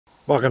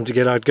Welcome to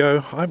Get Out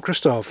Go. I'm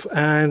Christoph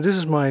and this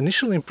is my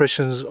initial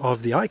impressions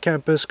of the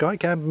iKamper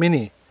Skycamp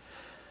Mini.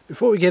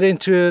 Before we get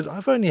into it,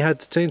 I've only had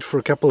the tent for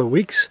a couple of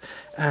weeks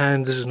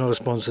and this is not a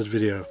sponsored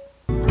video.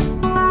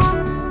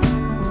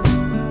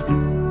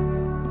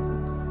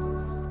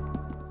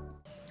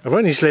 I've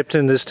only slept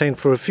in this tent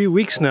for a few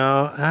weeks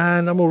now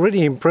and I'm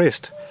already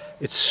impressed.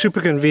 It's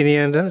super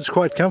convenient and it's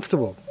quite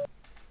comfortable.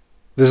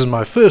 This is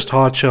my first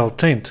hardshell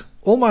tent.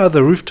 All my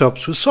other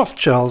rooftops were soft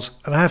shells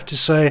and I have to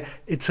say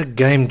it's a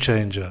game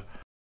changer.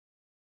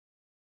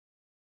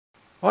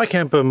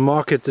 iKamper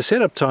market the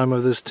setup time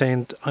of this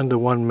tent under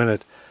 1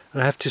 minute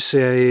and I have to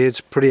say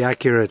it's pretty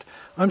accurate.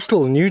 I'm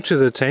still new to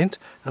the tent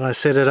and I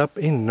set it up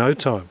in no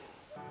time.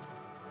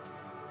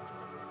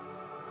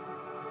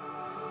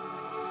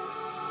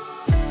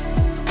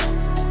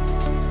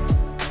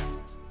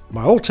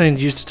 My old tent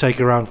used to take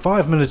around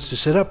 5 minutes to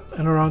set up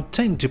and around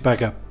 10 to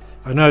pack up.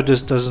 I know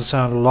this doesn't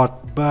sound a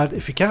lot, but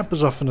if you camp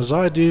as often as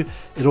I do,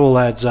 it all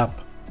adds up.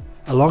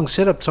 A long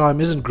setup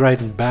time isn't great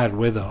in bad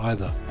weather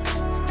either.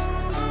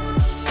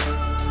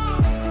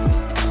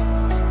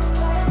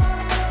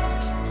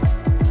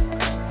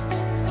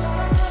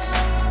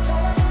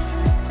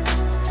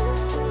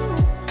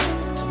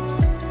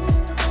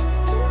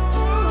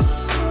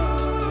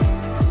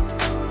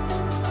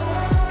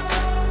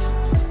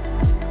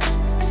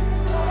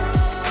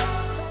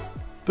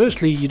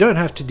 Firstly, you don't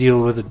have to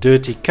deal with a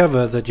dirty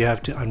cover that you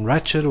have to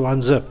unratchet or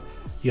unzip.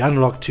 You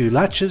unlock 2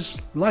 latches,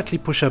 lightly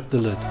push up the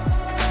lid.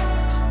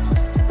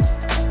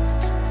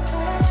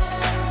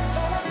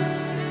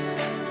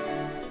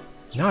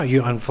 Now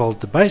you unfold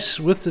the base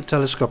with the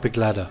telescopic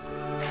ladder.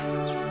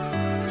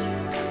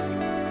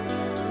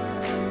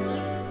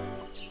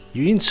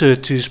 You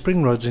insert 2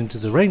 spring rods into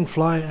the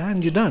rainfly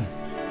and you're done.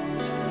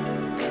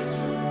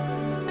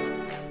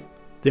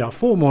 There are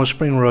 4 more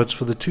spring rods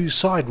for the 2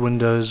 side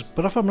windows,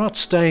 but if I'm not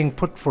staying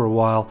put for a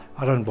while,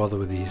 I don't bother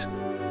with these.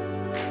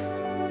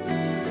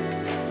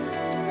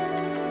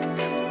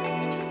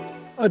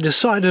 I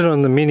decided on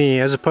the Mini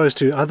as opposed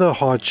to other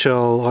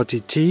hardshell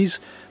RTTs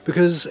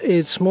because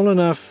it's small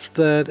enough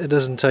that it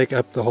doesn't take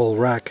up the whole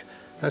rack.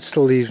 That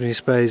still leaves me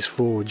space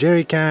for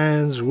jerry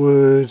cans,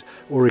 wood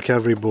or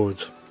recovery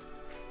boards.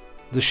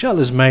 The shell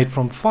is made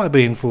from fiber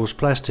reinforced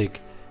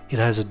plastic. It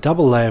has a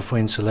double layer for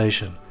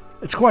insulation.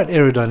 It's quite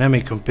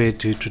aerodynamic compared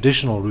to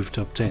traditional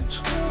rooftop tents.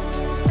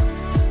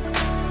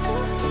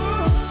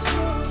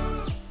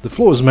 The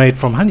floor is made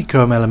from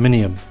honeycomb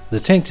aluminium. The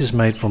tent is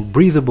made from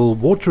breathable,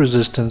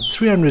 water-resistant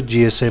 300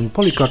 GSM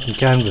polycotton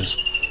canvas.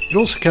 It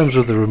also comes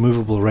with a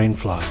removable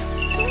rainfly.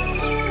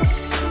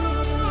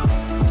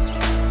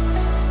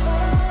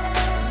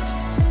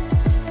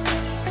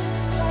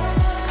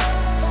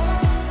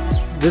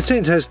 The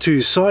tent has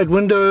 2 side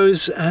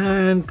windows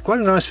and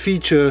quite a nice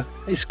feature,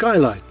 a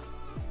skylight.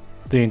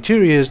 The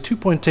interior is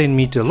 2.10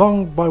 meter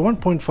long by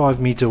 1.5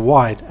 meter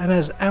wide and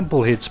has ample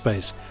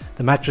headspace.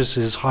 The mattress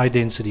is high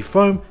density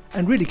foam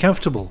and really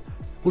comfortable.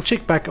 We'll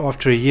check back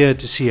after a year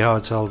to see how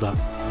it's held up.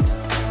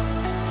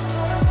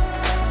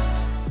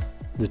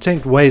 The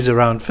tent weighs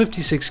around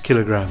 56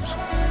 kilograms.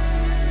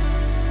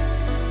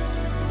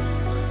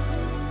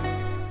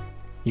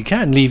 You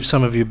can leave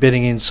some of your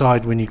bedding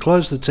inside when you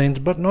close the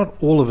tent, but not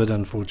all of it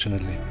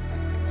unfortunately.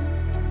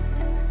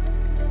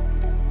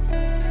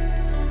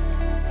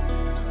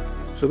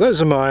 So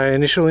those are my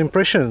initial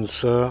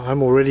impressions.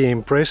 I'm already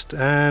impressed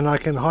and I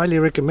can highly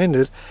recommend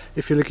it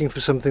if you're looking for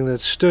something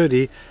that's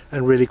sturdy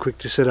and really quick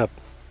to set up.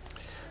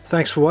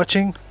 Thanks for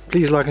watching.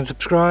 Please like and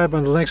subscribe.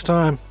 Until next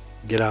time,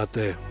 get out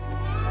there.